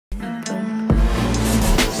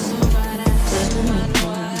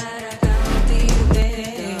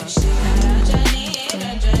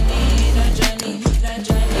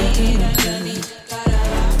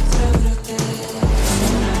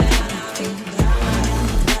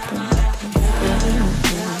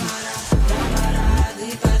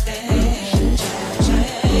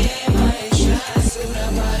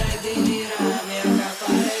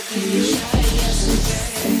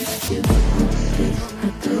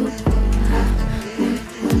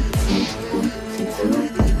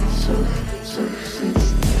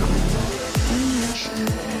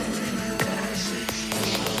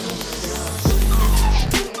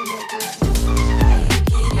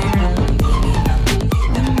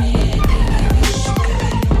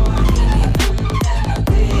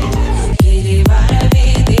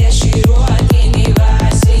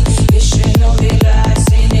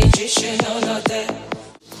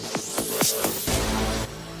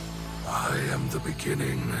the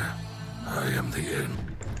beginning. I am the end.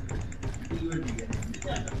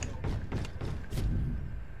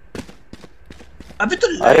 अबे तो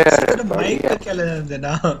light से तेरा माइक का क्या लेना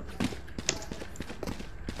देना?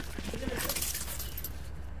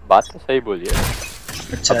 बात तो सही बोली है।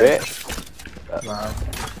 अच्छा अबे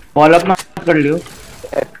बॉल अप मत कर लियो।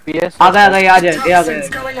 FPS आ गया ये आ गया।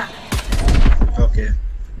 Okay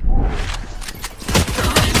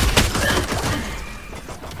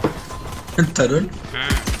Tarun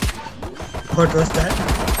What was that?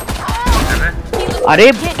 अरे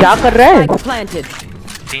क्या कर रहा है?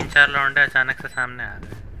 3-4 लौंडे अचानक से सामने आ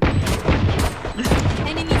गए।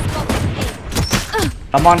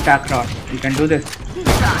 Come on, Kakarot, you can do this.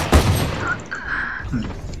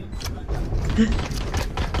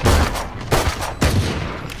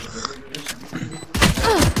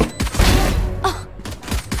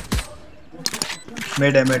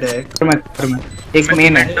 Made है एक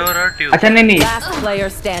मेन है। अच्छा नहीं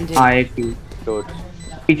हाँ एक तो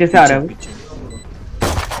पीछे से आ रहा है वो।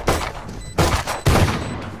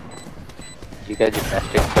 ठीक है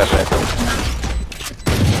जिम्नास्टिक्स कर रहा है तो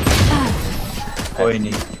कोई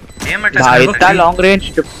नहीं भाई इतना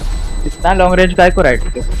लॉन्ग रेंज गाय को राइट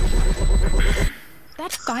पे।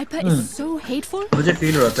 That Viper is so hateful. मुझे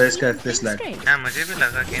फील हो रहा था इसका FPS लैग। हां मुझे भी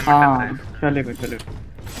लगा गेम हाँ चलेगा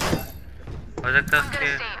हो सकता है उसके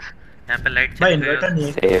यहाँ पे लाइट भाई इन्वर्टर नहीं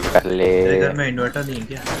है सेव कर ले। तेरे घर में इन्वर्टर नहीं है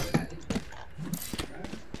क्या?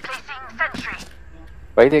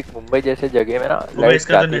 भाई देख मुंबई जैसे जगह में ना लाइट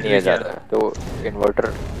जाती नहीं है ज्यादा तो इन्वर्टर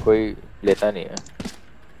कोई लेता नहीं है।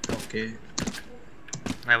 ओके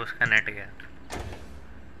अब उसका नेट गया।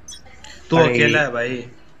 तू अकेला है भाई।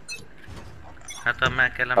 हाँ तो मैं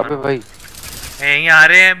अकेला अबे भाई यहीं आ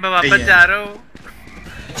रहे हैं मैं वापस जा रहा हूँ।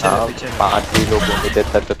 हाँ 5 भी लोग होंगे तेरे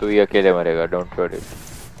साथ तो तू ही अकेले मरेगा डोंट वरी।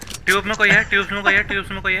 ट्यूब में कोई है।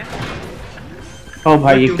 ओ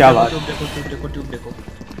भाई ये क्या बात? ट्यूब देखो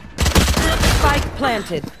Spike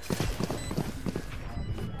planted.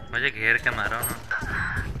 मुझे घेर के मारा उन्होंने।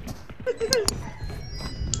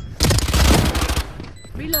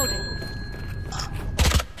 Reloading.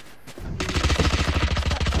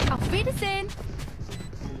 Auf Wiedersehen.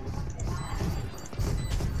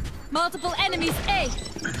 Multiple enemies A.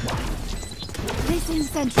 Placing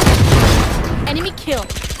sentry. Enemy kill.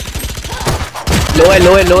 लो है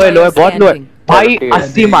बहुत लो है भाई।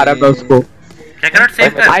 80 मारा मैं उसको। कैकरॉट सेव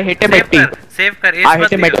कर। I hit him 80. सेव कर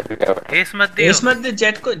एस मत दे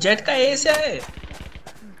जेट का एस है।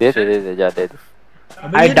 दे जा दे।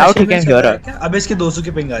 I doubt he can hear us. अब इसकी 200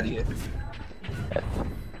 की पिंग आ रही है।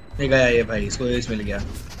 ये गया ये भाई इसको एस मिल गया।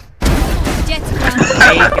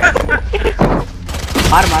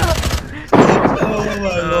 मार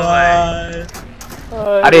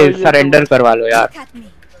अरे सरेंडर करवा लो यार।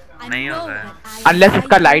 नहीं होगा अनलेस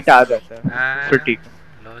इसका लाइट आ जाता है फिर ठीक।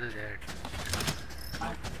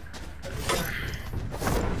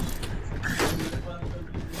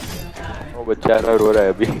 वो बेचारा रो रहा है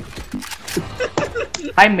अभी।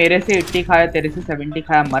 भाई मेरे से 80 खाया तेरे से 70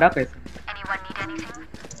 खाया मरा कैसे?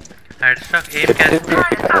 हेडस्टॉक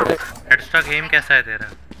एम कैसा है तेरा?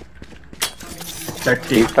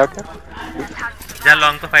 ठीक ठाक है। जा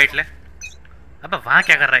लॉन्ग तो फाइट ले। अबे वहां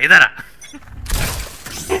क्या कर रहा है? इधर आ।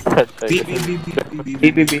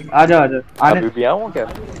 बी आजा अभी भी आऊं क्या?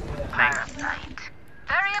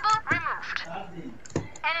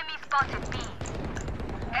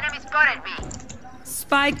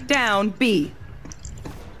 Spike down B.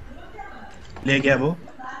 ले गया वो।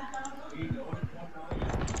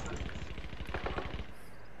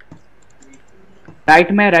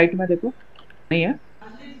 राइट में देखो नहीं है।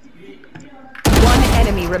 One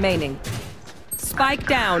enemy remaining. Spike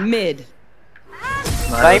down mid.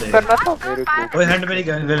 Knife करना था मेरे को। ओए हैंड मेरी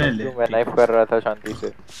गन ले। मैं नाइफ कर रहा था शांति से।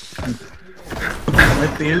 मैं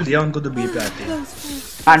पेल दिया उनको तो बी पे आते हैं।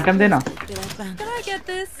 फैंटम देना। Can I get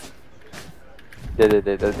this? दे।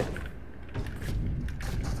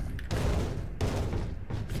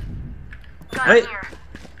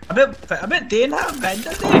 अबे देना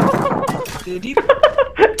बैंडर दे। तेरी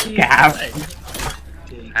क्या?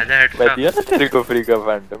 आजा हेडशॉट। मैं दिया ना तेरे को फ्री का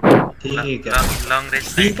फैंटम। ठीक है। लॉन्ग रेंज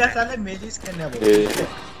ठीक है साले मेरी स्किन है वो।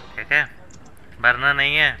 ठीक है मरना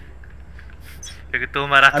नहीं है क्योंकि तू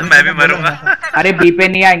मरा तो मैं भी मरूंगा। अरे बी पे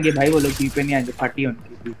नहीं आएंगे भाई वो लोग। बी पे नहीं आएंगे फटी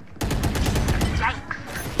उनकी।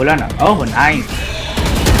 बोला ना। ओह नाइस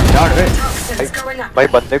भाई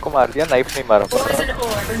बंदे को मार दिया नाइफ नहीं मारा।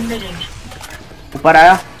 ऊपर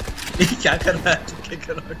आया। क्या कर रहा है?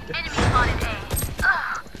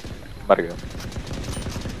 मर गया।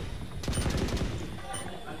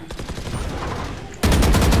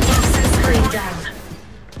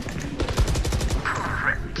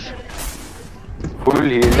 फुल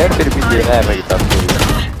हील है फिर भी देना है भाई साहब।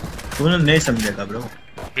 तूने नहीं समझेगा ब्रो।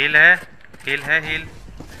 हील है हील।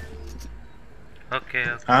 ओके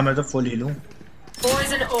हाँ मैं तो फुल हील हूँ।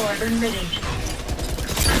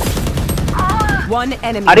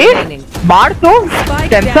 अरे मार तो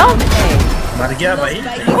टेंसा मर गया भाई।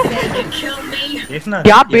 देखना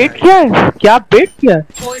क्या बेट किया है, क्या बेट किया है?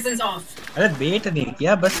 अरे बेट नहीं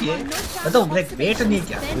किया, बस ये मतलब बेट नहीं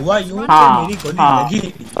किया हुआ यूं कि हाँ, मेरी गोली हाँ। लगी।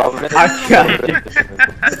 अच्छा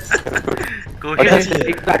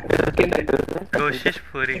कोशिश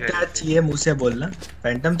पूरी कर। क्या चाहिए मुझ से बोलना।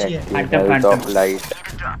 फैंटम चाहिए। ड्रॉपलाइट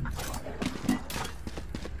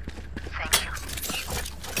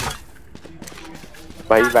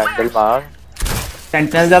भाई वैंडल मांग।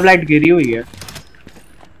 सेंटिनल जब लाइट गिरी हुई है।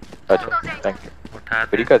 अच्छा थैंक यू। उठा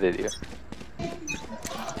फ्री का दे दिया।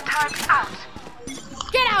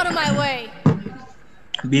 Get out of my way!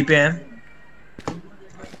 B पे है।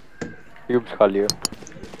 क्यूब्स खा लियो।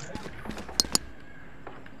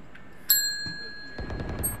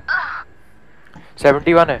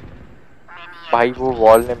 $71 है भाई। वो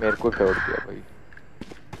वॉल ने मेरे को फेवर किया भाई।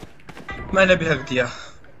 मैंने भी हक दिया।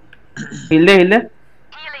 हिल दे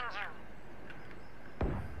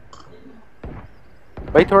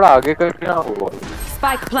भाई थोड़ा आगे करके ना वो वॉल।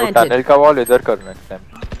 Spike वो टनल का वॉल इधर कर नेक्स्ट टाइम।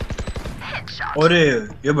 अरे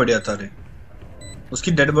ये बढ़िया था रे।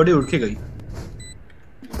 उसकी डेड बॉडी उड़ के गई।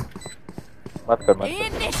 मत कर।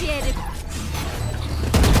 Initiated.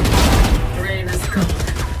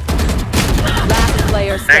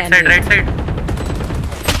 Right side.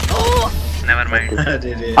 Never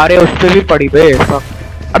mind. अरे उस पे भी पड़ी बे।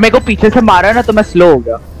 अब मेरे को पीछे से मारा ना तो मैं स्लो हो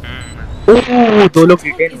गया। ओह दो लोग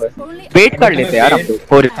रिटेन हुए। वेट कर लेते यार हम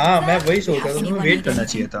लोग। हाँ मैं वही सोच रहा था, तुम्हें वेट करना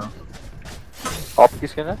चाहिए था। ऑफ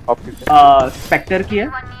किसके ना? स्पेक्टर की है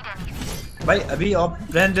भाई अभी ऑफ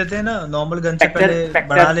रहने देते हैं ना, नॉर्मल गन से पहले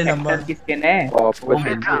बढ़ा ले लंबा। किसके ने ऑफ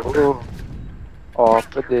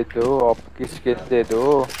दे दो। ऑफ किसके दे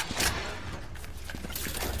दो।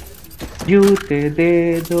 जूते दे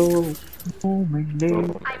दो मिले।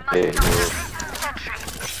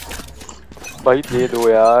 भाई दे दो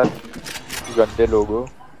यार गंदे लोगो।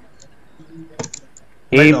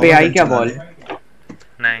 ए पे आई क्या बॉल?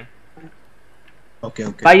 नहीं। ओके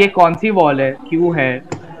भाई ये कौन सी बॉल है? क्यों है?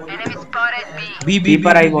 बी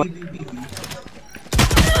पर आई बॉल।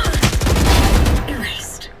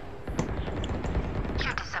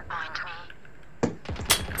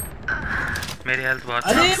 मेरी हेल्थ बहुत।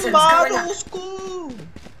 अरे मारो उसको।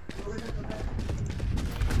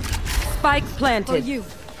 Spike planted. You.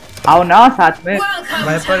 आओ ना साथ में।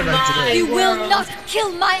 वाइपर बन चुका है। You will not kill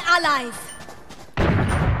my allies.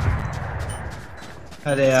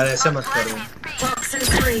 अरे यार ऐसे मत करो।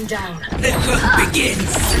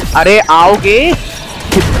 अरे आओगे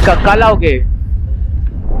कल आओगे।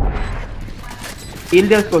 हील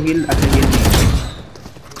दे उसको। हील। अच्छा हील नहीं।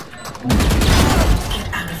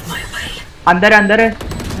 अंदर है।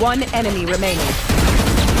 One enemy remaining.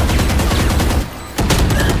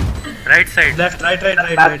 Right side. Left right right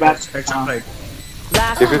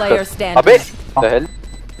Last player standing. अबे the hell?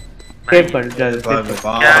 सेव कर जल्द। क्या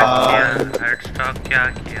किया? हेडस्टॉक क्या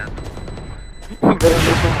किया?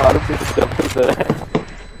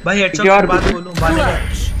 भाई हेडशॉट के बाद बोलूं मारेगा।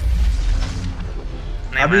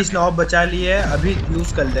 अभी इसने ऑफ बचा ली है, अभी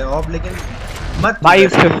यूज कर ले ऑफ, लेकिन मत भाई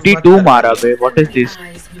 52 मारा बे। What is this?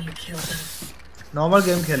 Normal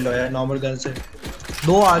game खेल लो यार, नॉर्मल गन से।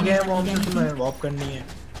 दो आगे हैं वो, हमसे तुम्हें वॉप करनी है।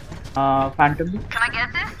 फैंटम भी।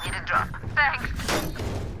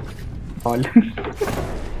 ऑल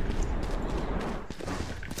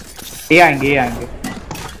ये आएंगे।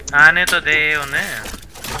 आने तो दे उन्हें।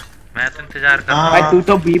 मैं तो इंतजार कर रहा हूं। भाई तू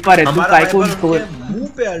तो बी पर है। तू साइको मुंह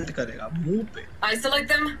पे अल्ट करेगा, मुंह पे। I select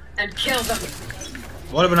them and kill them.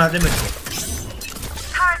 Wall बना दे मेरे को।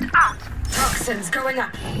 Toxins going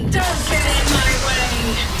up. Don't get in my way.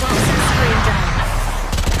 Toxins screen down.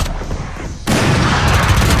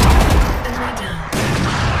 Enemy down.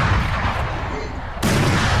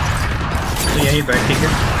 तो यहीं बैठ ठीक है।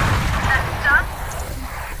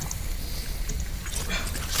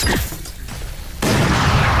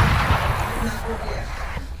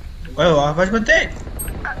 ओए आवाज मत दे।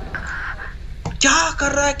 क्या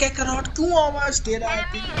कर रहा है कैकरॉट? क्यों आवाज दे रहा है?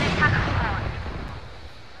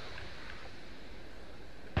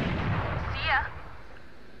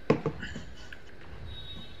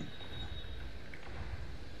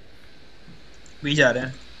 भी जा रहे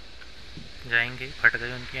हैं। जाएंगे। फट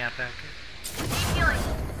गई उनकी यहाँ पे आके।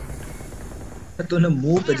 तूने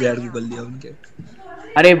मुंह पे जहर उगल दिया उनके।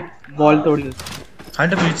 अरे बॉल तोड़ी।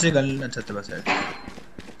 हंट बीच से गलना चाहते बस यार।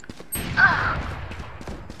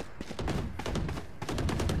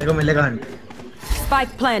 देखो मिलेगा Hunt.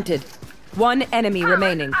 Spike planted. One enemy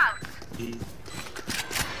remaining.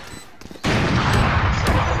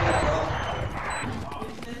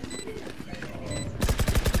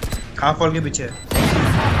 Half wall के पीछे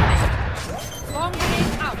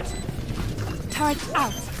Turret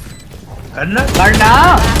out. करना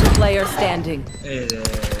Last player standing.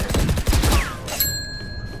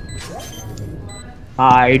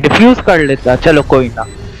 हाँ डिफ्यूज कर लेता चलो कोई ना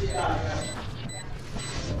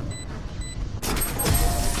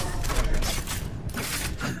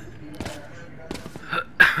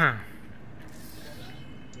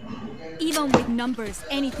Even with numbers,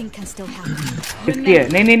 anything can still happen. किसकी है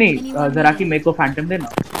नहीं जरा की मेरे को फैंटम देना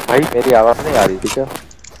भाई मेरी आवाज नहीं आ रही थी क्या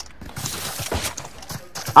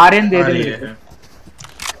आर्यन दे दे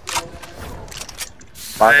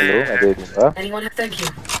मांग लो मैं दे दूंगा Anyone have thank you?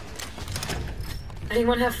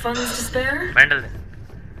 Anyone have funds to spare? बैंडल they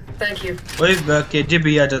Thank you. ओए केजे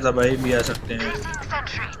भी आ जाता भाई भी आ सकते हैं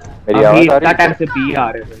मेरी आवाज आ रही है टाइम से बी आ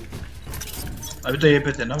रहे भाई अभी तो ये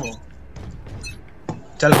पे थे ना वो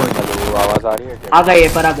चल कोई हेलो आवाज आ रही है क्या आ गए ये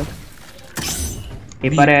पर आ गए ये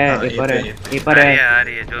पर है ये पर है ये पर है आ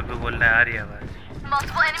रही है जो भी बोल रहा है आ रही है आवाज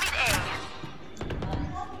Multiple enemies A.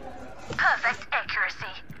 Perfect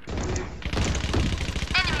accuracy.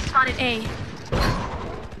 Enemy spotted A.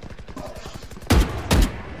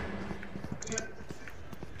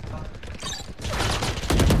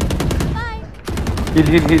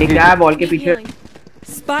 हिल क्या है बॉल के पीछे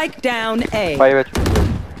Spike down A. 5 HP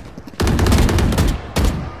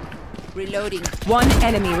Reloading. One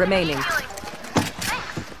enemy remaining.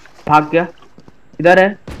 भाग गया इधर है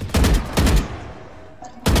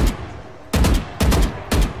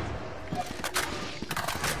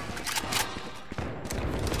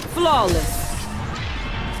Flawless.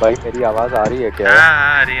 भाई मेरी आवाज आ रही है क्या हां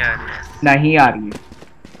आ रही है नहीं आ रही है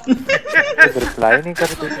रिप्लाई नहीं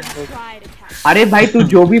करते तुम अरे भाई तू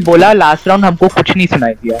जो भी बोला लास्ट राउंड हमको कुछ नहीं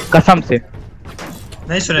सुनाई दिया कसम से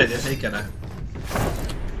नहीं सुनाई दे सही कह रहा है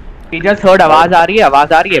टीचर थर्ड आवाज आ रही है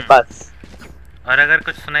बस और अगर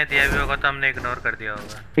कुछ सुनाई दिया भी होगा तो हमने इग्नोर कर दिया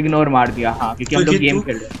होगा इग्नोर मार दिया हाँ क्योंकि हम लोग गेम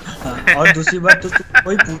खेल रहे हाँ, और दूसरी बात तो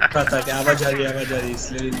कोई पूछ रहा था कि आवाज आ रही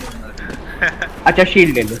इसलिए इग्नोर मार दिया अच्छा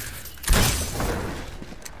शील्ड ले लो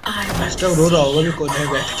मास्टर रो रहा होगा भी कोने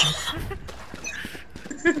में बैठ के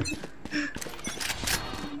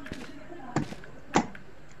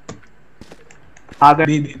आ गए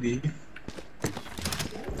दी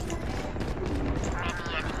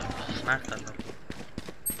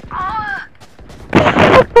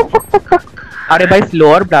अरे भाई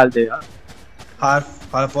स्लोअर डाल दे यार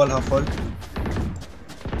हाफ वॉल हाफ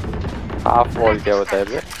वॉल क्या होता है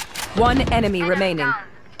बे One enemy remaining.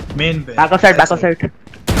 मेन पे बैक साइड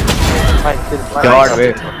गॉड वे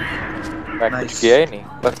मैं कुछ किया ही नहीं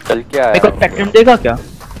बस चल के आया मेरे को स्पेक्ट्रम देगा क्या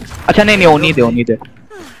अच्छा नहीं ओनी दे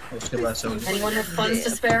उसके बाद से Anyone have funds to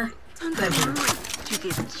spare? Thank you.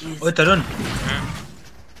 ओए तरुण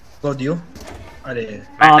को दियो अरे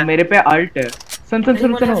मेरे पे अल्ट है सुन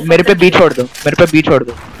मेरे पे बी छोड़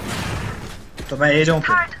दो तो मैं ए जाऊं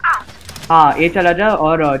फिर हाँ ए चला जा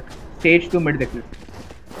और स्टेज 2 मिड देख ले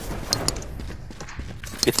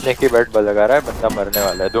कितने की बेट लगा रहा है बंदा मरने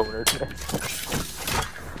वाला है 2 मिनट में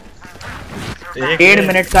 1.5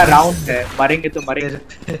 मिनट का राउंड है मरेंगे तो मरेंगे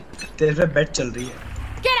तेरे पे बेट चल रही है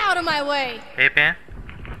Get out of my way. ए पे है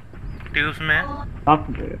ट्यूब्स में अब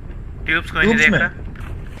ट्यूब्स कोई नहीं देख रहा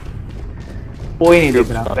कोई नहीं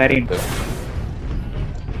देख रहा वेरी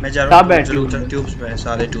मैं जा रहा हूं ट्यूब्स में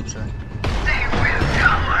सारे ट्यूब्स में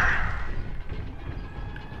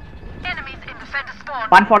enemies in defender spawn.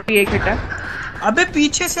 140 एक हिट है अबे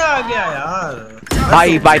पीछे से आ गया यार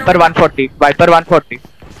भाई वाइपर 140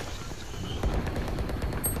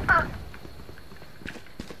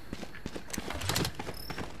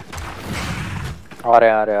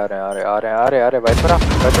 आ रहे वाइपर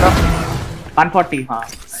 140 हाँ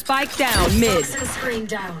Spike down mid. Screen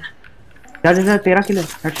down. जा तेरा किल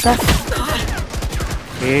हेडशॉट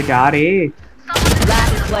ए जा रे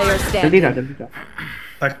Last player जल्दी standing. जा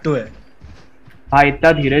पट्टू है हाँ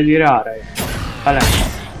इतना धीरे आ रहा है चल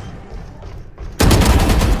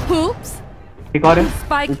Oops. एक और है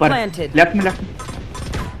Spike ऊपर planted. लेफ्ट में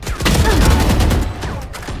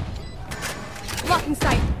Blocking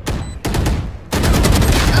sight.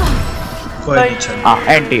 कोई नहीं चल हाँ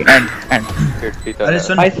एंड अरे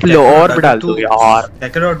सुन भाई स्लो और भी डाल दो यार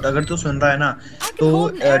कैकरॉट अगर तू सुन रहा है ना तो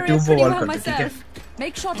ट्यूब को वॉल कर दे ठीक है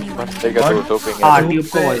Make sure to have ठीक है तो पिंग हाँ है ट्यूब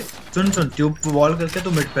को वॉल सुन ट्यूब को वॉल करके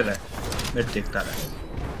तू मिड पे रह मिड देखता रह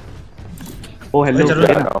ओ हेलो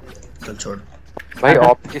चल छोड़ भाई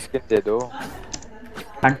ऑप की स्किन दे दो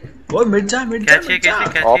वो मिड जा क्या चाहिए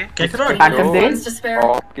कैकरॉट Phantom they Funds to spare?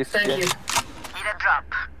 Op की Thank skin you. Need a drop.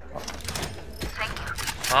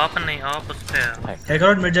 Of नहीं, ऑफ उस पे है। एक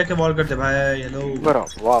और मिड जाके वॉल कर दे भाई। हेलो बरो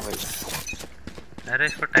वाह भाई। अरे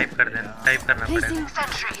इसको टाइप कर देना, टाइप करना पड़ेगा।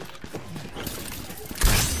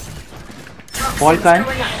 बॉल का है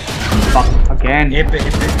फक अगेन। ए पे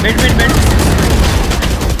mid mid mid.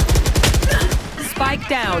 Spike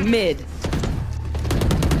down mid.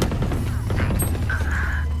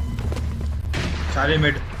 सारे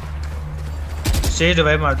मिड। से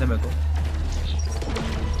रिवाइव मारते मेरे को।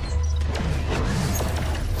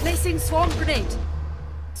 Placing swarm grenade.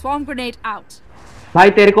 Swarm grenade out. भाई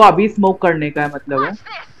तेरे को अभी स्मोक करने का है मतलब है।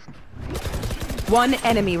 One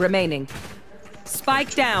enemy remaining.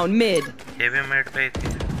 Spike down mid. ये भी मिड पे थी।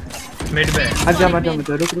 मिड पे। आजा मजा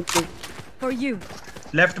मजा रुक रुक रुक। For you.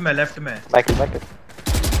 लेफ्ट में माइकल माइकल।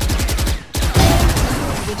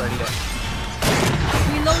 बढ़िया।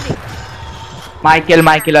 Reloading.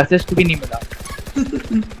 माइकल असिस्ट भी नहीं मिला।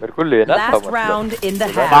 मेरे को लेना था Last मतलब। round in the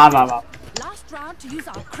half. वाह वाह वाह। Last round to use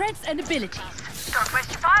our creds and abilities. Don't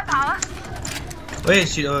waste your firepower. ओए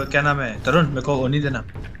क्या नाम है तरुण मेरे को नहीं देना।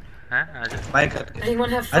 हैं आजा। बाय करके।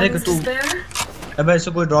 Anyone have अरे funds तू to spare? अबे ऐसे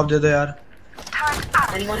कोई ड्रॉप दे दो यार।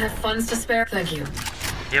 Anyone have funds to spare? Thank you.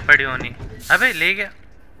 ये पड़ी होनी। अबे ले गया।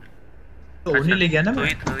 तो उन्हीं ले गया ना तू मैं।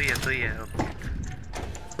 ही है।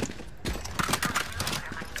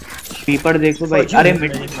 पीपर देखो भाई। अरे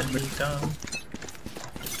मिड मिड।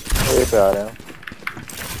 ये पे आ रहे हैं।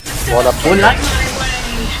 Ball up. बोल ना।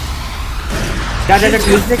 क्या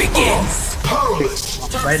ट्यूसडे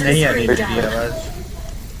भाई नहीं आ रही मेरी आवाज।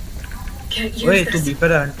 Can't ओए use तू this. बी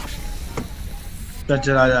पर आ।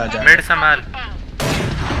 चल आजा। मिड संभाल।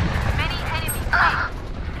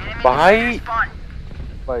 भाई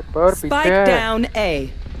वाइपर पीछे Spike है। down A.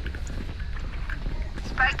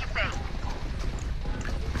 Spike is safe.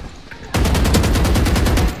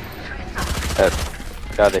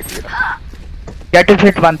 क्या देख लिया। Gate to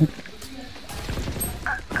hit 1।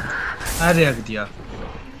 अरे रख दिया।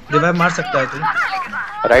 रिवाइव मार सकता है तू।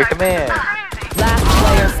 राइट में है। Last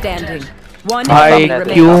player standing. One भाई, enemy सामने है,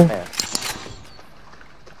 क्यों? remaining. सामने है।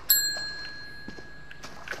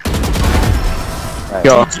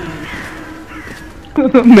 क्या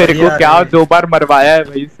मेरे को क्या 2 बार मरवाया है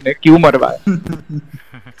भाई इसने। क्यों मरवाया?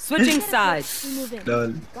 Switching sides. Moving.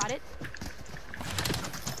 Lol. Got it?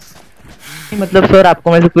 मतलब सर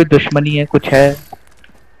आपको में से कोई दुश्मनी है कुछ है?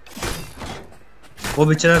 वो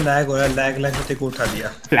बेचारा लैग हो रहा है। लैग तो तेको उठा दिया।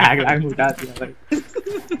 लैग उठा दिया भाई।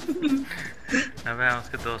 अबे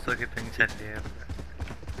उसके 200 की पिंग चल रही है।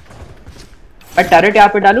 मैं टैरेट यहाँ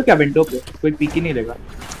पे डालूं क्या विंडो पे? कोई पीक ही नहीं लेगा।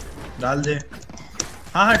 डाल दे।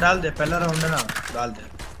 हाँ डाल दे। पहला राउंड है ना डाल दे।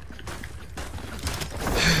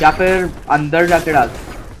 या फिर अंदर जाके डाल।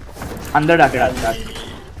 अंदर जाके डाल।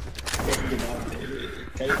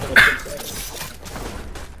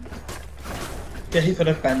 क्या ही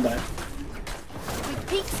फर्क पैदा है। With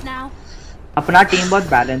peaks now. अपना टीम बहुत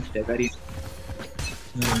बैलेंस्ड है वेरी।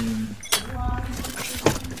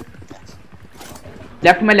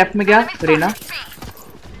 लेफ्ट में क्या रेना?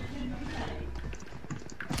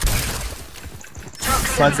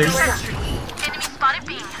 बात गई। Enemy spotted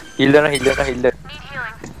B. हील देना। Need healing.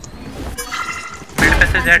 मिड पे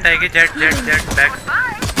से जेट आएगी। Jet back.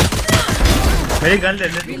 मेरी गन ले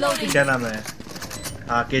ले। क्या नाम है?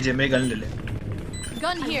 हाँ केजे में गन ले ले।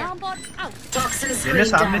 Gun here. Alarm bot out. Toxin ले screen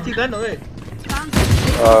सामने down. थी गन। ओए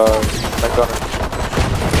McDonald.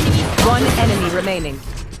 One enemy remaining.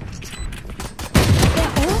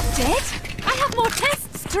 They're all dead? I have more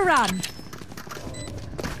tests to run.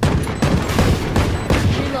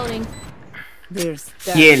 Reloading. There's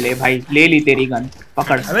ये ले भाई। ले ली तेरी गन।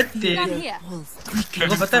 पकड़। अबे Gun तेरे here.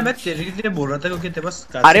 को पता है मैं तेरे लिए बोल रहा था क्योंकि तेरे पास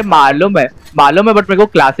अरे मालूम है बट मेरे को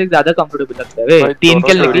क्लासिक ज्यादा कंफर्टेबल लगता है वे। भाई, 3 दोनों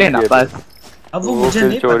किल चोरी निकले ना किए बस। अब वो वो मुझे फिर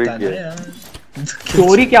नहीं चोरी पता किए। ना यार।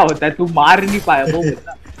 चोरी क्या होता है? तू मार नहीं पाया वो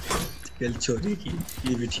बोलना। किल चोरी की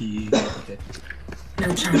ये भी ठीक है। No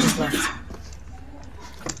charges left.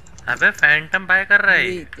 अबे फैंटम बाय कर रहा है।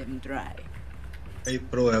 Let them dry. भाई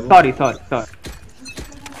प्रो है वो। सॉरी।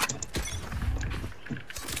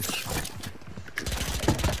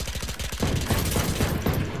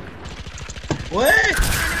 ओए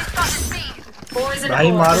Boys and भाई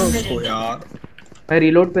boys मारो admitted. उसको यार। मैं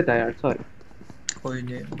रीलोड पे था यार सॉरी। कोई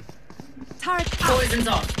नहीं। Turret out. Poison's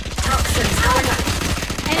off. Toxins going up.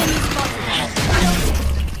 Enemy spotted.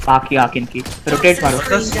 बाकी आकिन की रोटेट मारो।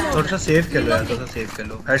 थोड़ा सा सेव कर लो यार। थोड़ा सा सेव कर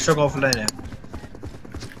लो। हेडशॉट ऑफलाइन है।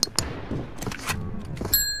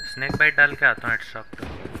 स्नेक बाइट डाल के आता हूँ हेडशॉट पे।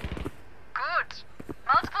 Good.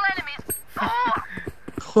 Multiple enemies. Oh.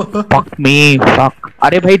 Fuck me fuck.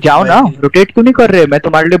 अरे भाई जाओ ना। रोटेट क्यों नहीं कर रहे? मैं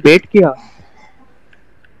तुम्हारे लिए वेट किया।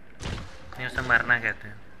 नहीं उसे मरना कहते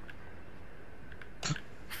हैं।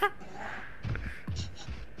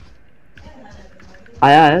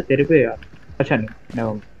 आया तेरे पे यार। अच्छा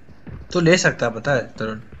नहीं तो ले सकता है, पता है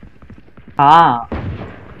तरुण। हाँ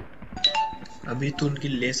अभी तू उनकी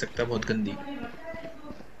ले सकता है, बहुत गंदी।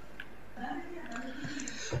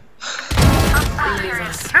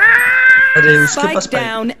 अरे उसके पास Spike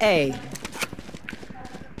down A.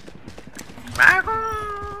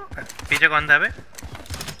 पीछे कौन था बे?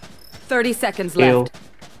 30 seconds left.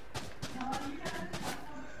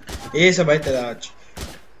 ए से भाई तेरा आज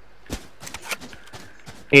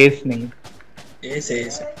एस नहीं ए से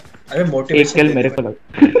अरे मोटिवेशन किल मेरे को लग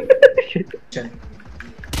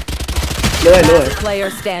लो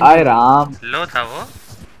Player हाय standing. राम लो था वो।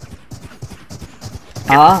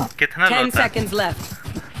 हाँ कितना लो 10 था? seconds left.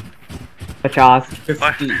 50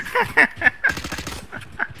 50।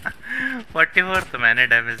 44 तो मैंने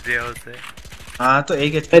डैमेज दिया उसे। हाँ तो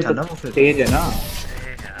एक एचपी था ना वो फिर। तेज है ना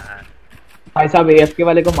यार भाई साहब। एएफके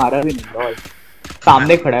वाले को मारा भी नहीं लॉल।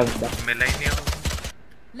 सामने खड़ा है बंदा। मिला ही नहीं वो।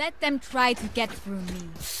 Let them try to get through me.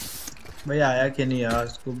 भाई आया कि नहीं यार,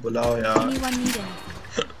 उसको बुलाओ यार। Anyone need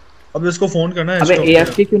anything? अब इसको फोन करना है। अबे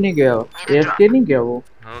एएफके क्यों नहीं गया? एएफके नहीं गया वो।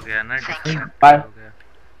 हो गया ना डिस्कनेक्ट पर हो गया।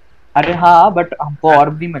 अरे हाँ बट हमको और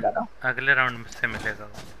भी मिला ना। अगले राउंड से मिलेगा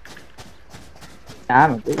वो। क्या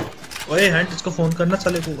मैं तो ओए हंट इसको फोन करना,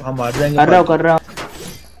 चले को हम मार जाएंगे। कर रहा हूँ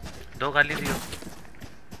 2 गाली दियो।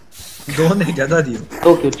 2 नहीं ज्यादा दियो।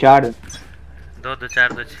 तो क्यों 4 2 2 4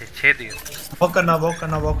 2 6 दियो। वॉक करना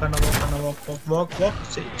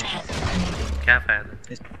से क्या फायदा?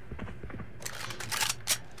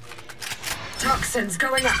 Toxins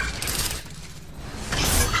going up.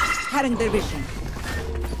 Cutting their vision.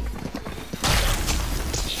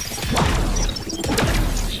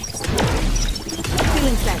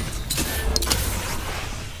 Feeling set.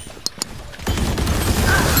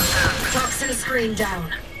 Toxin screen down.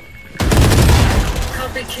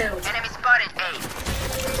 Copy killed. Enemy spotted A.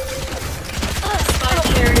 Spike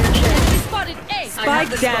carrier killed. Enemy spotted A.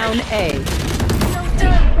 Spike down A.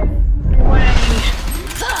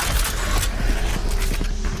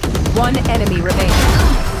 One enemy remaining.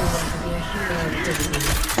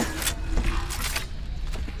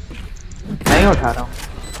 नहीं उठा रहा हूँ।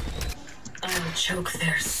 I'll choke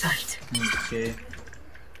their sight. Okay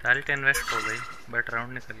सारी 10 waste हो गई but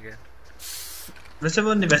round निकल गया। वैसे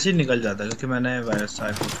वो वैसे ही निकल जाता है क्योंकि मैंने वायरस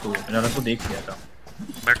साइड उसको जाना को देख लिया था।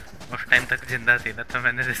 बट उस टाइम तक जिंदा थी ना, तो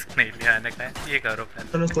मैंने रिस्क नहीं लिया। आने का ये करो पहले।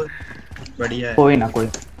 चलो कोई बढ़िया है। कोई ना कोई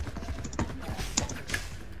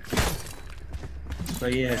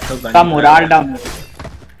सही है तो का मोराल डाउन।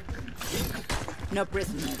 No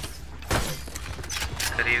prisoners.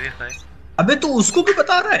 करीबी फाइट। अबे तू उसको भी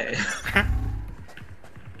बता रहा है।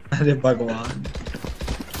 अरे भगवान।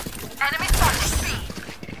 Enemy spotted C.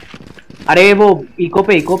 अरे वो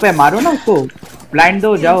इको पे मारो ना उसको। ब्लाइंड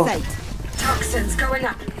दो जाओ। Toxins going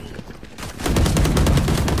up.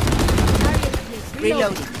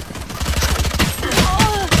 Reloading.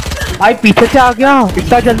 भाई पीछे से आ गया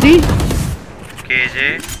इतना जल्दी। केजे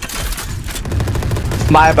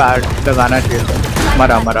माय बैड लगाना चाहिए था।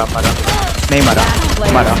 मरा नहीं मरा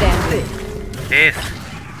Player standing. S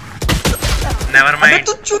never mind.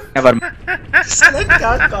 तू चुप नेवर साला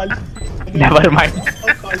क्या काली। Never mind.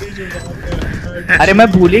 अरे मैं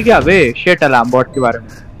भूल ही गया बे शिट अलार्म बॉट के बारे में।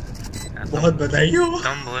 बहुत बधाई हो।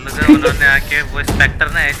 तुम भूल गए। उन्होंने आके वो स्पेक्टर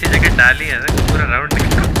ने ऐसी जगह डाली है पूरा राउंड निकल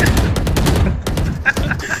गया।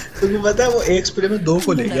 तुम्हें पता है वो एक स्प्रे में 2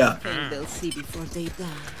 को ले गया। They'll see before they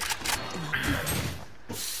die.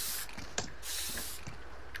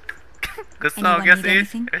 गुस्सा हो गया सेज।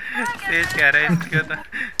 सेज कह रहा है इसको तो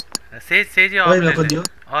सेज ओए मेरे को दियो।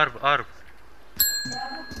 और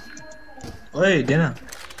ओए देना।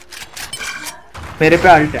 मेरे पे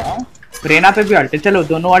अल्ट है। रेना पे भी अल्ट है। चलो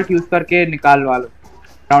दोनों अल्ट यूज करके निकालवा लो।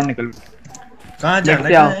 राउंड निकल। कहां जाना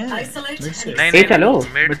है? Isolate. नहीं चलो,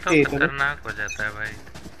 मिड मिड तो से चलो। खतरनाक हो जाता है भाई।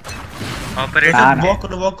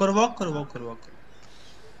 ऑपरेटर वॉक करो।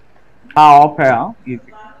 हाँ ऑफ है। हाँ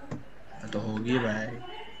इजी तो होगी भाई।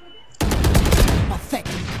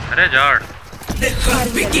 अरे जॉर्ड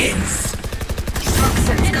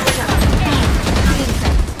Toxins going up.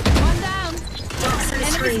 One down. Toxin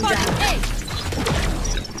Enemy screen down. spotted A.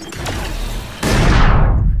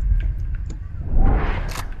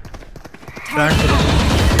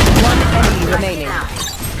 One enemy remaining.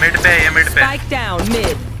 Mid पे है, ये मिड पे। Spike down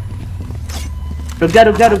mid. रुक जा।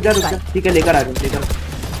 ठीक है लेकर आ जाओ।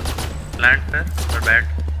 प्लांट पे और बैट।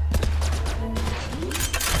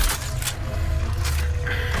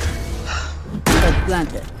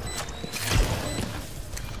 Planted.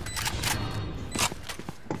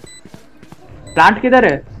 प्लांट किधर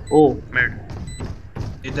है? ओ मिड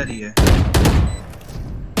इधर ही है।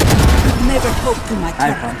 never talk to my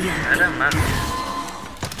cat. अरे मत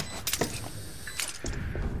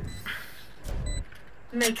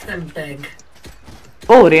Make them beg.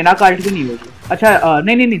 ओ रेना कार्ड भी नहीं होगी। अच्छा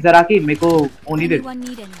नहीं जरा की मेरे को ओनी दे। Anyone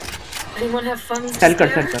need any? Anyone have funds? Cell कर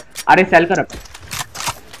अरे सेल कर अब।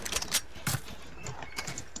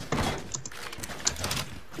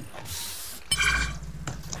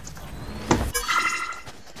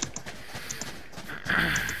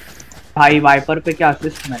 भाई वाइपर पे क्या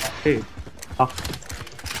असिस्ट मैंने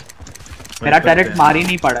मेरा टैरेट मार ही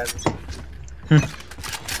नहीं पड़ा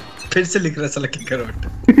फिर से लिख रहा साला की करोट।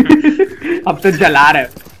 अब तो जला रहा है।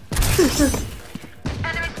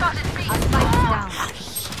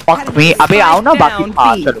 फक मी अबे आओ ना बाकी।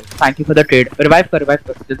 हां चलो thank you for the trade. Revive कर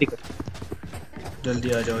जल्दी कर। जल्दी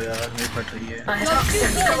आ जाओ यार नहीं फट रही है।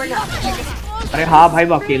 अरे हाँ भाई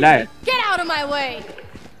वो अकेला है। Get out of my way!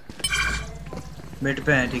 Mid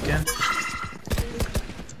पे है ठीक है।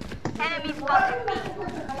 Enemy spotted me.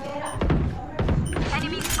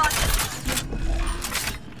 Enemy spotted.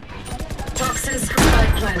 Toxin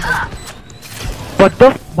screen planted. What the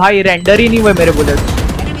भाई रेंडर ही नहीं हुए मेरे bullet.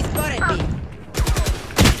 Enemy spotted me.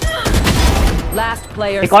 Last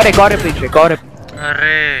player. एक और है पीछे एक और है।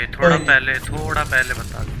 अरे थोड़ा पहले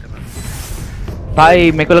बता देते बस। भाई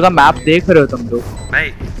मेरे को लगा मैप देख रहे हो तुम लोग। भाई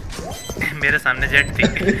मेरे सामने जेट थी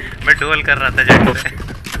मैं डुअल कर रहा था जेट से।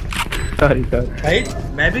 सॉरी भाई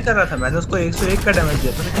मैं भी कर रहा था। मैंने उसको 101 का डैमेज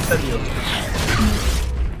दिया। तूने कितना दिया उसको?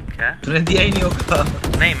 क्या तूने दिया ही नहीं होगा।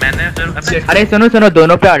 नहीं मैंने अरे सुनो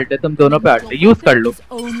दोनों पे अल्ट है। तुम दोनों पे अल्ट यूज कर लो।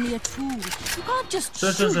 Only a tool. You can't just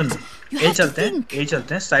soon You A have to चलते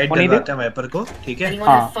हैं साइड होने दे। डलवाते हैं वाइपर को ठीक है। Anyone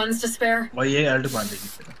have funds to spare? और ये अल्ट बांध देगी।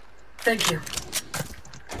 Thank you.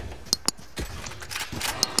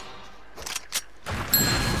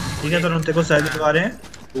 ठीक है तो हम तेरे को साइड लगा रहे हैं।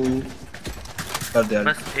 तू कर दे।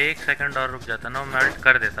 बस 1 सेकंड और रुक जाता ना मैं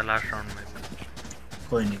कर देता लास्ट राउंड में।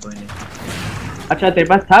 कोई नहीं। अच्छा तेरे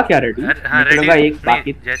पास था क्या रेडी? हाँ रेडी लगा एक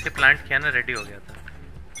बाकी। जैसे प्लांट किया ना रेडी हो गया था।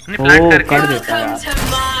 नहीं ओ प्लांट करके कर देता यार।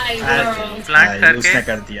 Welcome to my world. उसने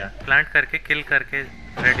कर दिया। प्लांट करके किल करके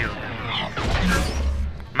रेडी हो गया।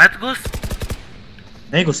 मत घुस।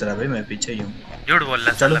 नहीं घुस रहा भाई मैं पीछे ही हूँ। झूठ बोल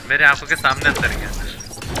रहा चलो। है मेरे आंखों के सामने अंदर गया।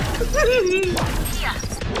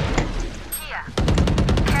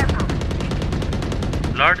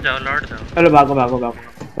 लौट जाओ चलो भागो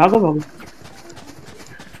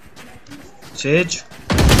सेज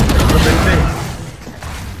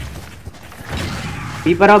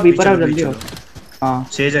बी पर आओ जल्दी आओ। हाँ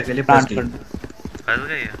सेज अकेले फंस गई। फंस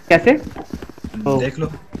गई है कैसे? देख लो।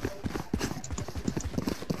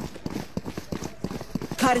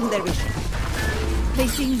 Cutting their vision.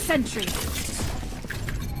 Placing sentry.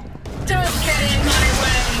 Don't get in my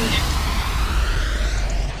way.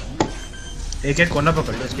 एक कोना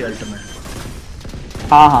पकड़ लो इसकी अल्ट में।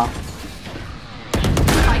 हाँ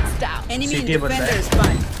Spikes down. Enemy CT बंदा है। defender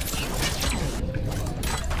spine.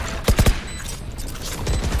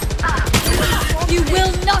 You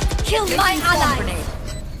will not kill my ally.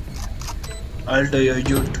 Alt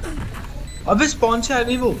यूट। अबे स्पॉन से आ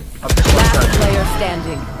गई वो। अपने स्पॉन से आ Last गई। player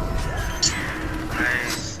standing.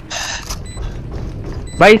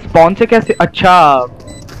 भाई स्पॉन से कैसे? अच्छा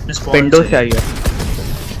स्पॉन विंडो से आई है।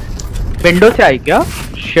 विंडो से आई क्या?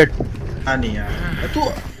 शिट हाँ नहीं यार तू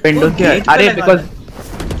विंडो से आई। अरे बिकॉज़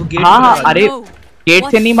तू गेट हाँ अरे गेट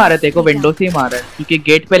से नहीं मारा तेरे को विंडो से ही मारा है क्योंकि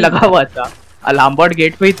गेट पे लगा हुआ था। अलार्म बोर्ड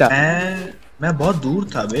गेट पे ही था। मैं बहुत दूर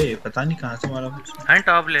था बे पता नहीं कहाँ से मारा मुझे। हंट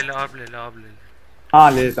ऑफ ले लो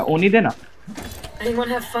हाँ ले लेता हूँ। नहीं देना। Anyone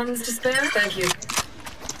have funds to spare? Thank you.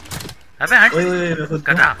 अबे हट ओए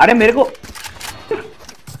गधा। अरे मेरे को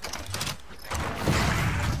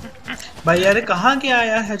भाई यार कहाँ गया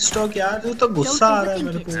यार हेडस्टॉक यार तू तो गुस्सा आ रहा है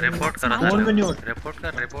मेरे को। रिपोर्ट करो फोन में नहीं हो। रिपोर्ट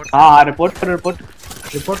कर हाँ रिपोर्ट कर।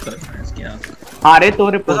 रिपोर्ट करो इसकी यार। हारे तो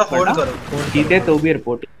रिपोर्ट फोन करना। करो जीते तो भी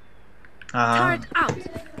रिपोर्ट। हाँ Turret out.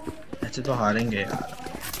 ऐसे तो हारेंगे यार।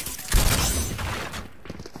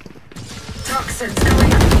 Toxins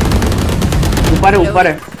going up. ऊपर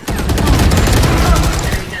है Enemy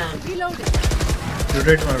down. Reloading.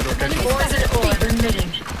 रोटेट मारो rotate. Poison orb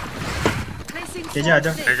emitting. Placing Teja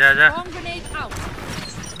आजा। आजा bomb grenade out.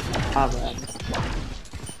 हाँ भाई।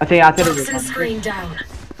 अच्छा यहाँ से Toxin screen down.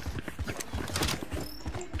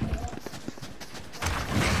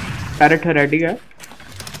 Carat ready है।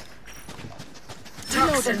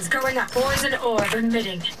 Toxins going up. Poison orb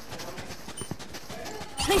emitting.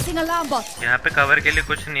 Placing alarm bot. यहाँ पे कवर के लिए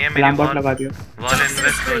कुछ नहीं है मेरी अलार्म बॉट लगा दिया। वॉल Toxin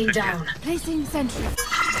इन्वेस्ट हो screen चुकी है। down. Placing sentry.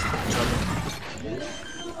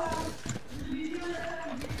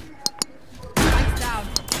 Spikes down.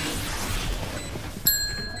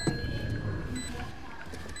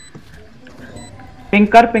 Pink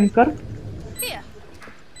कर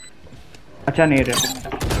अच्छा नहीं रहे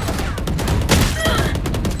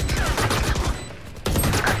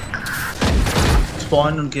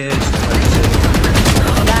स्पॉन उनके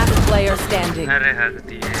Last player standing. अरे हक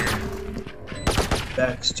दिए।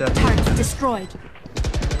 Backstab Turret destroyed.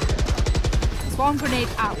 Swarm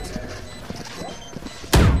grenade out.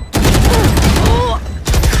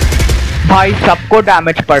 भाई सबको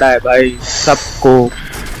डैमेज पड़ा है भाई सबको।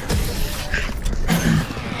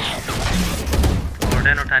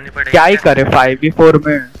 ओडेन उठानी पड़ेगी। क्या ही करे 5v4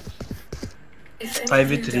 में।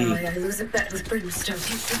 5v3 उस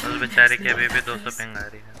बेचारे की अभी भी 200 पिंग आ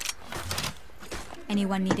रही है।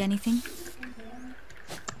 Anyone need anything?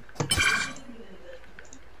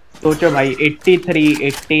 सोचो भाई 83,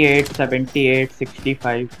 88, 78,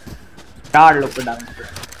 65 4 लोग को डैमेज पड़ा।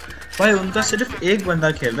 भाई उनका सिर्फ एक बंदा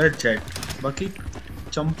खेल रहा है जेट, बाकी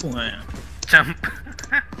चंपू हैं। चंप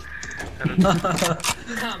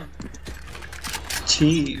छी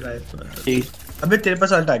भाई। अबे तेरे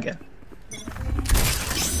पास अल्ट आ गया।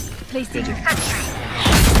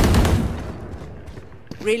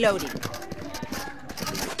 Reloading.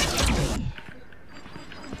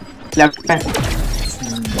 लगता है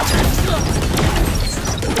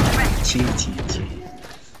छी छी छी।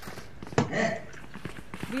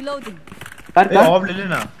 Reloading. कर ऑफ ले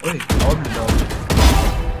लेना। ओए ऑफ ले लो।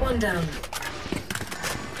 One down.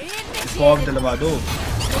 ऑफ दिलवा दो।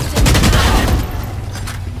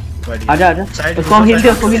 आजा आजा उसको हिल दे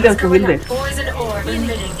उसको हिल दे उसको हिल दे। Poison orb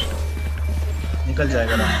emitting. निकल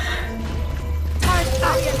जाएगा ना।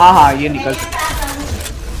 हाँ हाँ ये निकल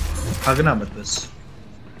भागना मत बस।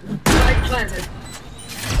 Spike planted.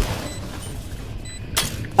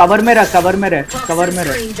 कवर में रह कवर में रह कवर में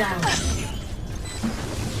रह। Screen down.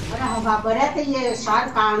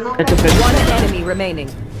 One enemy remaining.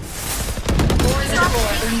 Poison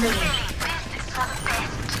orb emitting.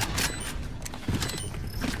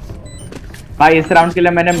 भाई इस राउंड के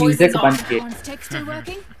लिए मैंने म्यूजिक बंद किया। One's tech still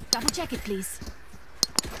working? Double check it, please.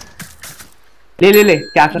 ले ले ले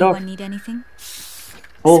क्या करो। Anyone need anything?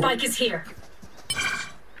 O Spike is here.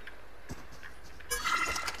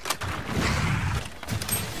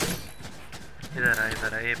 इधर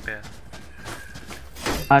आ ये पे।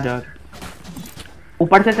 आ जाओ।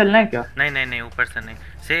 ऊपर से चलना है क्या? नहीं नहीं नहीं ऊपर से नहीं।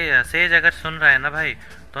 सेज अगर सुन रहा है ना भाई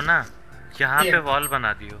तो ना यहाँ पे वॉल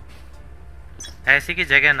बना दियो, ऐसी की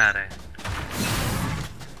जगह ना रहे।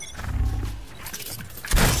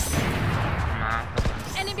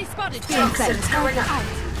 Enemy spotted. Toxins going out.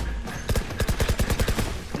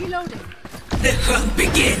 Reloading. The hunt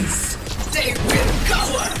begins. They will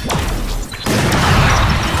cover.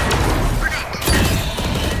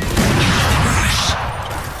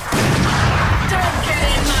 Don't get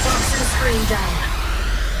in my box and screen down.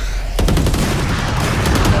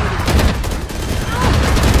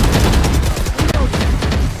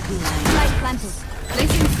 Light planted.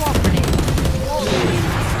 Placing swarm grenade.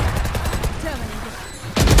 Terminated.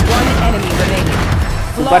 One enemy remaining.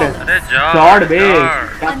 ऊपर है। अरे जॉर्ड बे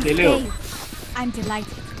जॉर्ड। क्या खेले हो? I'm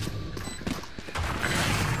delighted.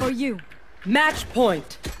 For you. Match point.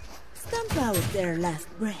 Stump out their last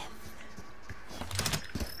breath.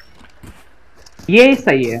 ये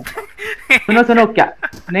सही है। सुनो सुनो क्या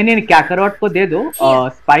नहीं नहीं क्या करोट को दे दो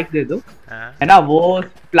स्पाइक दे दो है ना, वो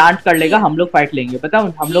प्लांट कर लेगा, हम लोग फाइट लेंगे। पता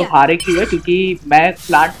हम लोग हारे क्यों है? क्योंकि मैं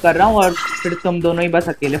प्लांट कर रहा हूँ और फिर तुम दोनों ही बस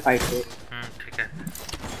अकेले फाइट करो। ठीक है।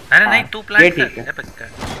 अरे नहीं तू प्लांट कर। ठीक है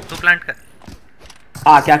तू प्लांट कर।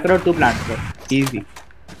 हाँ क्या करो तू प्लांट कर इजी।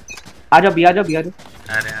 आ जाओ भी आ जाओ भी आ जाओ।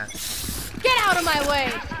 अरे यार Get out of my way.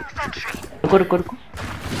 रुको रुको रुको।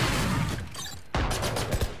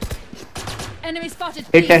 Enemy spotted.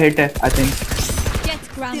 हिट है I think. Get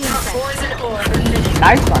grounded. Poison orb emitting.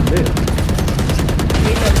 Nice one bay.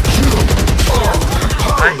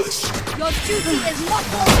 Your duty is not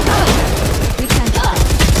over. We can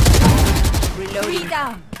reload.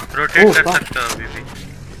 Down. Rotate कर सकते हो अभी भी।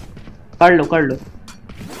 कर लो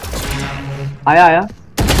आया आया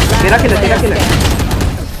तेरा किल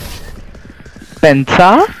पेंसा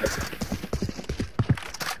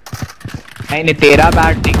नहीं तेरा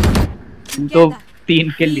बैट नहीं, तू तो 3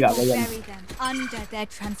 किल लिया Bury them under their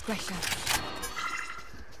transgression.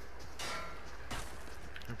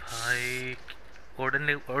 भाई ओडन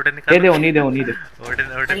निकाल दे उन्हीं दे ओडन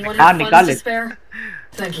Anyone हाँ have निकाल funds ले। to spare?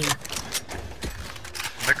 Thank you.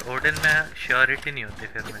 But Odean में श्योरिटी नहीं होती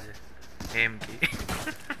फिर मुझे एम की।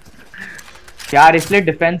 यार इसलिए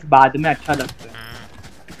डिफेंस बाद में अच्छा लगता है।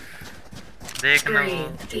 देखना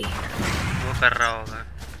वो कर रहा होगा।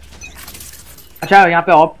 अच्छा यहाँ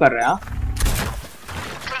पे ऑफ कर रहे हैं।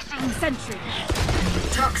 Sentry.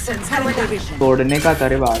 Toxins coming out. तोड़ने का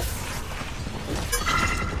करे बात।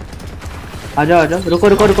 आजा आजा, रुको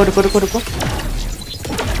रुको रुको रुको रुको रुको।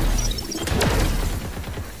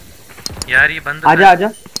 यार ये बंद आजा आजा,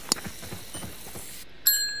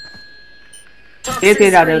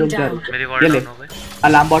 तेज आजा, रुक जा। मेरी ये वॉल ले, डाउन हो गई।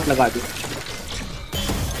 अलार्म बॉट लगा दी।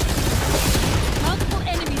 Multiple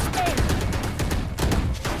enemies A.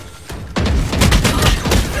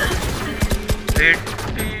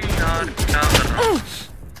 यार क्या कर रहा हूँ?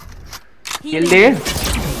 हिल दे।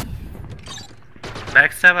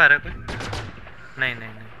 बैक स्टैब आ रहा है कोई? नहीं नहीं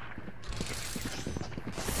नहीं।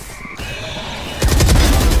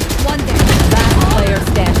 One down. Last player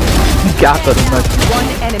standing. क्या करूँगा? One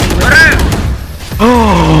enemy remaining.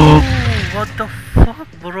 What the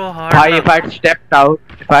fuck bro? Hard भाई if I'd stepped out,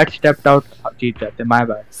 जीत जाते। My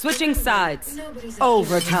bad. Switching sides.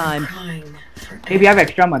 Overtime. Hey, we have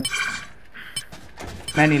extra money.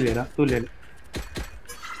 मैं नहीं ले रहा, तू ले ले।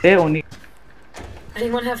 Hey, Oni.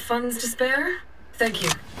 Anyone have funds to spare? Thank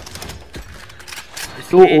you.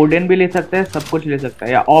 तू ओडेन भी ले सकता है, सब कुछ ले सकता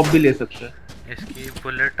है, या ऑफ भी ले सकता है। इसकी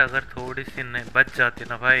बुलेट अगर थोड़ी सी नहीं बच जाती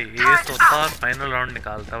ना भाई, ये सोता और फाइनल राउंड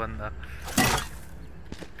निकालता बंदा।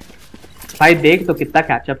 भाई देख तो कितना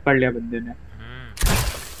कैचअप कर लिया बंदे ने।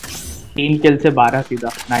 3 किल से 12 सीधा।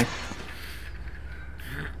 नाइस।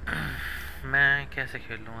 मैं कैसे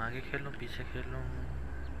खेलूं? आगे खेलूं, पीछे खेलूं,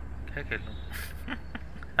 क्या खेलूं?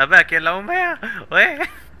 अबे अकेला हूं मैं। ओए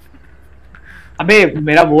अबे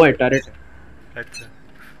मेरा वो है, टर्रेट है। अच्छा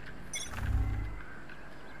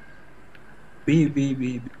बी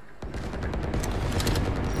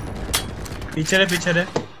पीछे रे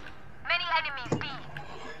Many enemies B.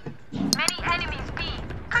 Many enemies B.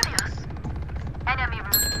 Curious. Enemy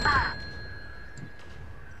room.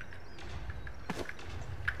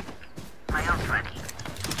 My ult ready.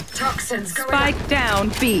 Toxins going Spike down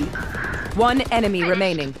B. One enemy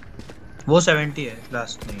remaining. वो 70 है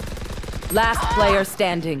लास्ट नहीं। Last player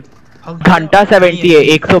standing. घंटा 70 है,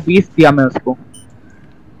 120 दिया मैं उसको।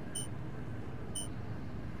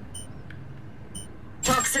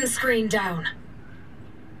 Toxin screen down.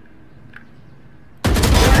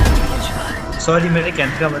 सॉरी मेरे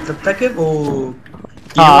कहने का मतलब था कि वो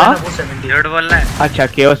हाँ वो 70 जड़ बोल रहा है। अच्छा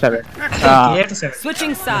KO7। हाँ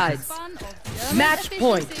Switching sides. Match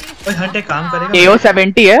point. ओए हंट एक काम करेगा।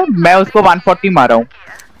 KO70 है, मैं उसको 140 मारा हूँ।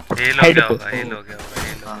 ये लो Head क्या पे। होगा? ये लो क्या होगा?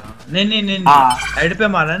 ये लो। नहीं हाँ। हेड पे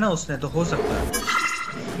मारा है ना उसने, तो हो सकता है।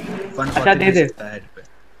 140 अच्छा, दे दे। सकता है हेड पे।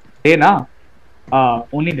 दे ना।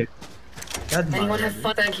 उन्हीं दे। क्या Anyone have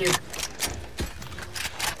fun? Thank you.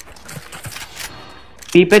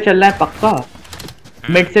 P पे चलना है पक्का।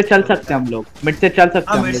 मिड से चल सकते हैं हम लोग, मिड से चल सकते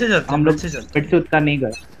हाँ, हैं मिड से चलते हैं, हम लोग। मिड से चलते हैं। मिड से उतना नहीं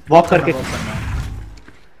गए, वॉक करके।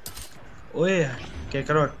 ओए क्या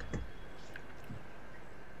करो?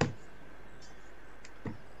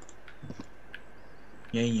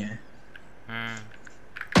 यही है।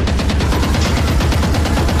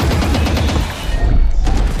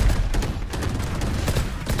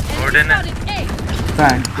 ओडेन है।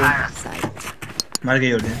 मर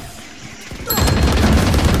गई ओडेन।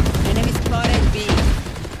 Enemy spotted B.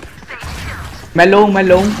 मैं लो हूँ।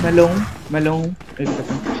 एक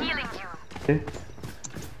सेकंड।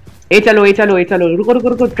 ए चलो,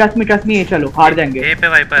 रुको, ट्रस्ट मी, ए चलो, हार जाएंगे। ए पे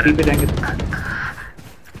वाइपर बी पे जाएंगे।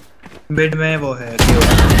 मिड में वो है।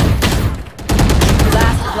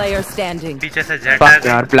 Last player standing. पीछे से जेट आ गई।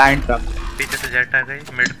 यार ब्लाइंड था। पीछे से जेट आ गई,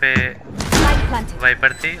 मिड पे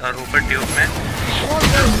वाइपर थी और ऊपर ट्यूब में।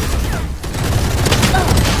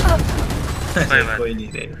 कोई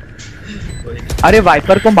नहीं रे। अरे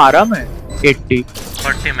वाइपर को मारा मैं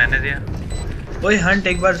 40 मैंने दिया। ओए हंट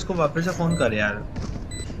एक बार उसको वापस से फोन कर यार।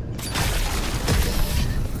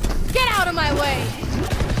 Get out of my way.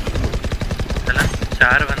 चला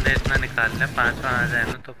 4 बंदे इतना निकाल ले, 5 वहां आ जाए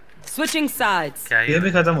ना तो Switching sides. क्या ये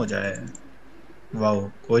भी खत्म हो जाए। वाओ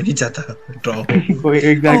कोई नहीं चाहता ड्रॉ। कोई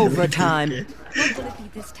Overtime. What will it be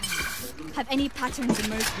this time? Have any patterns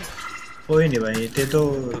emerged yet? कोई नहीं भाई, ते तो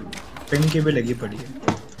पिंग की भी लगी पड़ी है।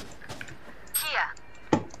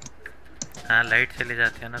 हाँ लाइट चली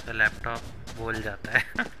जाती है ना तो लैपटॉप बोल जाता है।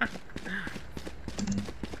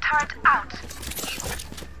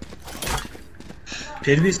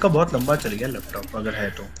 फिर भी इसका बहुत लंबा चल गया लैपटॉप अगर है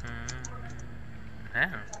तो। हैं?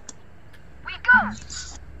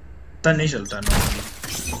 इतना नहीं चलता ना।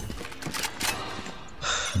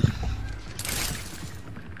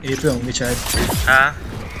 ए पे होंगे शायद। हाँ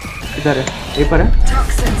इधर है, ए पर है।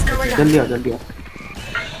 जल्दी आओ।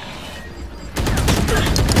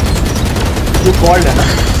 ये कॉल्ड है ना।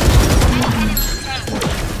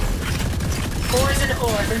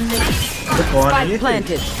 तो कौन है ये? Spike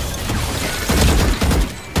planted.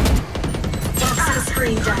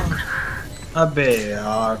 अबे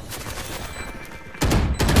यार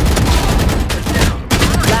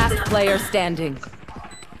Last player standing.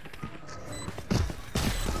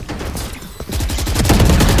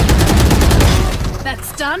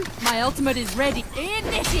 That's done. My ultimate is ready.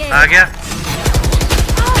 Initiate. आ गया।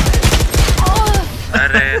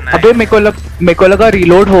 अरे नहीं। अबे मेरे को लगा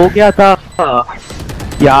रीलोड हो गया था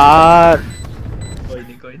यार।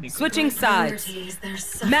 कोई नहीं। Switching sides.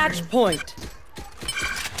 Match point.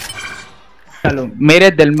 चलो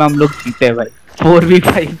मेरे दिल में हम लोग जीते भाई 4v5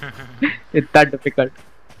 इतना डिफिकल्ट।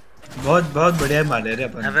 बहुत बढ़िया माले रे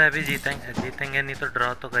अपन। अबे अभी जीतेंगे नहीं तो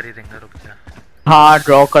ड्रॉ तो कर ही देंगे, रुक जा। हाँ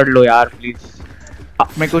ड्रॉ कर लो यार प्लीज।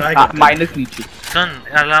 मेरे को माइनस नहीं चाहिए। सुन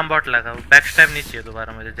अलार्म बॉट लगा, बैक स्टेप नहीं चाहिए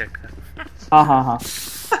दोबारा मुझे जेट का। हाँ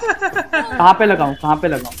कहाँ पे लगाऊं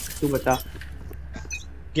तू बता।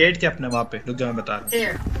 गेट के अपने वहाँ पे रुक जा, मैं बता रहा हूँ।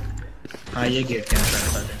 हाँ ये गेट के यहाँ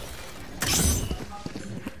पे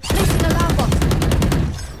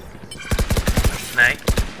नहीं।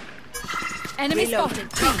 Enemy spotted.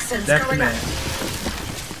 लेफ्ट में।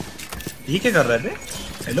 ये क्या कर रहा है बे?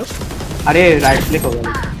 हेलो। अरे राइट क्लिक हो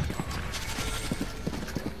गया।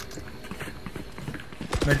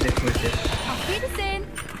 मैं देख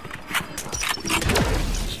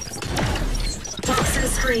Toxin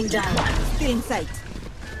screen down. In sight.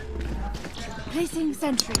 Placing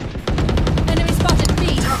sentry. Enemy spotted. B.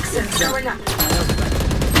 Toxin going up.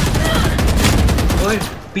 ओए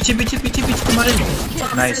पीछे तुम्हारे।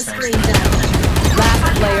 Nice Screen down. Last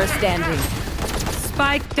player standing.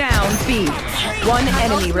 Spike down B. One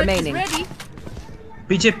enemy remaining. Ready.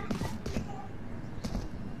 पीछे।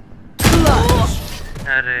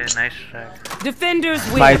 अरे नाइस ट्राई। Defenders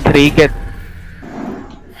भाई win. 3 के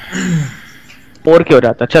 4 क्यों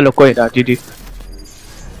रहा था। चलो कोई ना जी।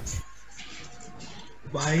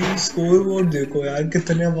 भाई स्कोर बोर्ड देखो यार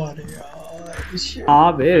कितने मारे यार। हाँ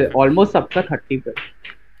बे ऑलमोस्ट सबका 30 पे।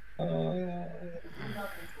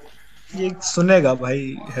 ये सुनेगा भाई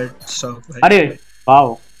हेड स्टॉक भाई। अरे वाओ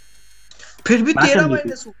फिर भी 13 नहीं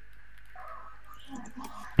माइनस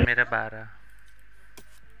मेरा 12।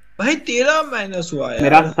 भाई 13 माइनस हुआ यार।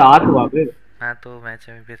 मेरा 7 हुआ बे। हाँ तो मैच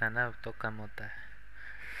में भी था ना, अब तो कम होता है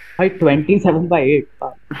भाई 27/8।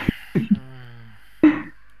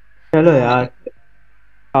 चलो यार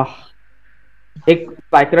एक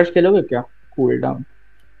स्पाइक रश खेलोगे क्या? कूल डाउन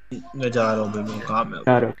मैं जा रहा हूँ भाई, मैं काम है।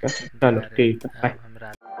 चलो ठीक है।